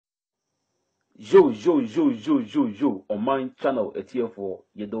Yo, on my channel, for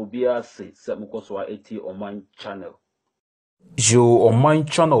Yedobia say, Samukoswa on my channel. Yo, on my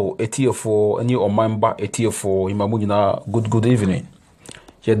channel, for any on my back, for Imamuna, good evening.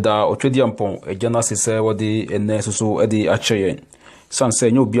 Yeda, Otrediampon, a genesis, wadi, and Nesso, Eddie Achayen.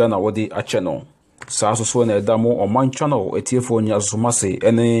 Sanse, no Biana, wadi Acheno. Sasso, and Damo on my channel, for Nyazumase,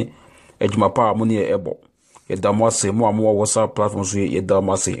 any Ejmapa, Munia Ebo. Yedamase, more WhatsApp platforms,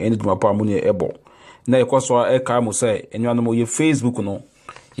 Yedamase, any Jmapa Munia Ebo. Na ekoswa eka say enwanu ye Facebook no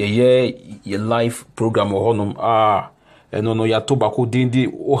ye live program honum eno no ya to bako dindi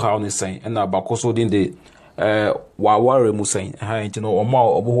o ha on sen na bako so dindi wa ware mu sen ha nti no oma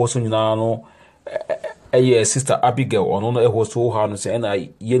obo so nyina no sister Abigail ono no eho so ha no sen na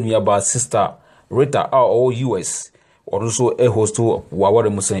ye nua ba sister Rita o US ono so eho so wa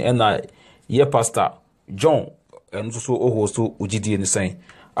ware mu sen na ye pastor John eno so oho so ugidie ni sen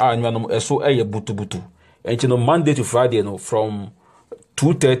nwanum eso butu enti no Monday to Friday no from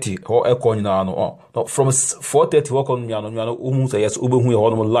 2:30 ho ekonyina no from 4:30 ho ekonyina no umu say yes ubehu ye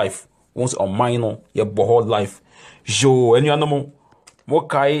ho live once on mine no ye bo live jo enwanum mo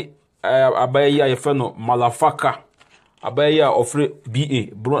kai abaya ye fe no malafaka abaya ofre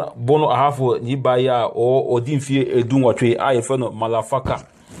BA bono ahafo ni baya o odimfie edunwotwe ye fe no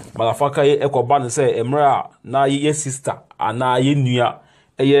malafaka ye ekoba no say emra na ye sister ana ye nua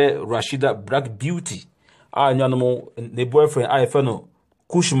Rashida Blackbeauty nyanum ne boyfriend fe no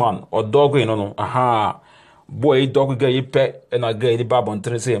Cushman or dog no boy dog guy pe na guy ni babon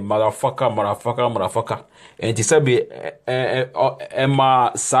tre say motherfucker and ti sabe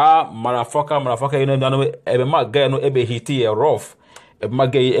ma sa motherfucker you know nyanum ebe ma guy no ebe hiti rough ebe ma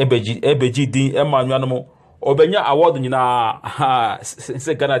guy ebeji din nyanum obenya award nyina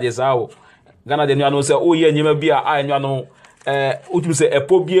se Ghana de sao Ghana de nyanum say o ye nyima bia nyanum utum se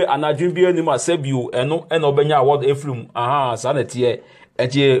epobie anadwin bia ni ma sebio eno obenya award efrim sanete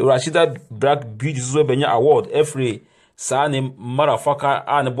etie Rashida Blackbeauty so benya award efri sa ne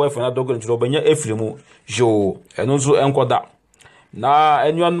motherfucker ne boyfriend adogo nti obenya efrimu jo eno so enkoda na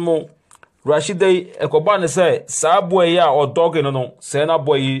enwan mo Rashida ekoba ne se sa boy ya odogo no se na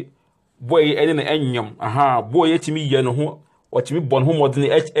boy ene ne enyam boy etimi ye no ho otimi bon ho modern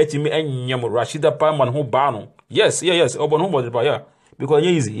etimi enyam Rashida Palman ho ba no yes obon ho modern ba ya because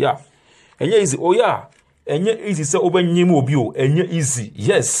enye easy enye easy enye easy se obanyim obi o enye easy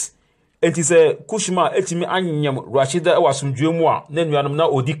yes enti se Kushma etimi anyam Rashida wasumdwemu a na nuanom na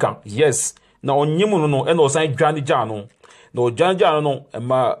odika yes na onyim no e na osan dwane gya no na odwane no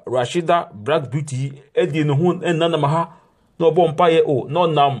ma Rashida Blackbeauty edi no hu enanam ha na obompaye o no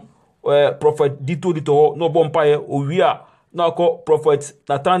nam prophet dito no obompaye owia na akọ prophet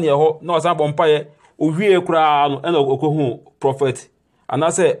Nathaniel ho na osan bompaye owie kura no ena okohu prophet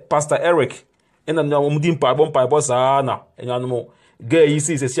anase pastor Eric ena na omudi mpa bossa na enyanum gay yi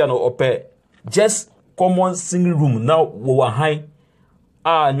si se no ope just common single room na wo han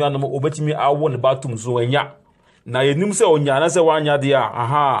enyanum obetimi awo ne bathroom so enya na yenim se onya na se wanya de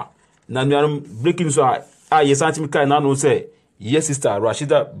na enyanum breaking so yesantim kai na no se yes sister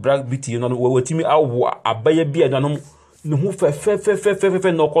Rashida Blackbeauty no wetimi awo abaya bia enyanum ne hu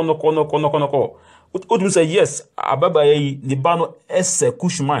fe no Udum say yes, ababa yi ni bano ese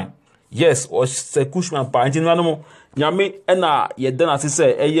Cushman. Yes, or se Cushman pa nti nanu nyame na ye dan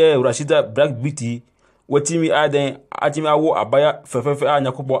asese Rashida Blackbeauty wetimi aden atimi awo abaya fe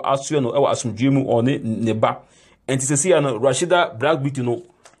anyakobo asuye no ewa asumdwemu oni ne ba. Enti sesi no Rashida Blackbeauty no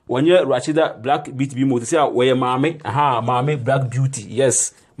wonye Rashida Blackbeauty bi mo sesi woye maame Blackbeauty.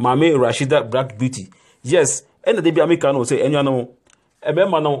 Yes, maame Rashida Blackbeauty. Yes, ena de bi ameka no say enwa no ebe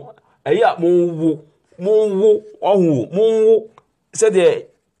ma no eya monwo said the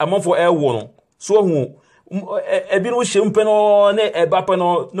amount for air one so who ebino shempe no na ebapa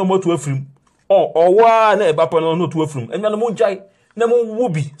no moto afrim wa na ebapa no to afrim enwa no monjai na monwo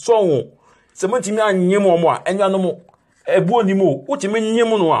bi so ho se mantimi anyem omo a enwa no ebu onimo utimi nyem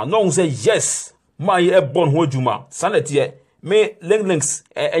no a no say yes my ebon ho adwuma sanete me links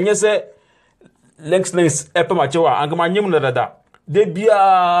enye se links epama chewa angama nyem no dada de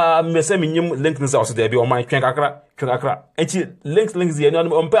bia mese minyim link nsa oso de bia o man twen kakra enti links ye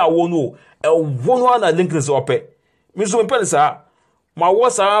no mpe awonu wonu na link nsa ope mi so mpe nsa ma wo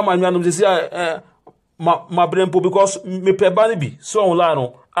sa ma nwanum sisi ma brempo because me pe ba ne bi so online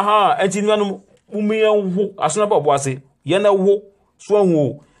no enti nwanum umiyan wo asona ba bo ase ye na wo so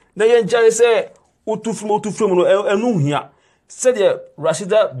hu na ye njare se utufum no enu hia se de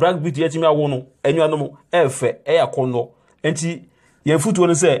Rashida Blackbeauty yetimi awonu enwanum efe yakono enti ye futu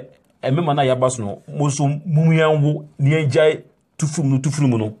no se emema na yabaso no muso mumuyanwo ni enjai tufum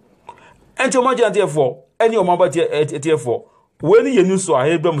no enti o ma je antiefo eni o ma ba tiefo we ni yenu so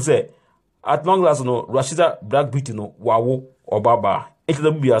ahebem say at long last no Rashida Blackbeauty no wawo obaba enti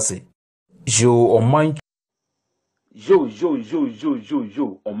da bia se jo o man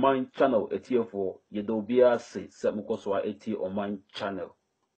on my channel etiefo ye do bia se mkoso a eti on my channel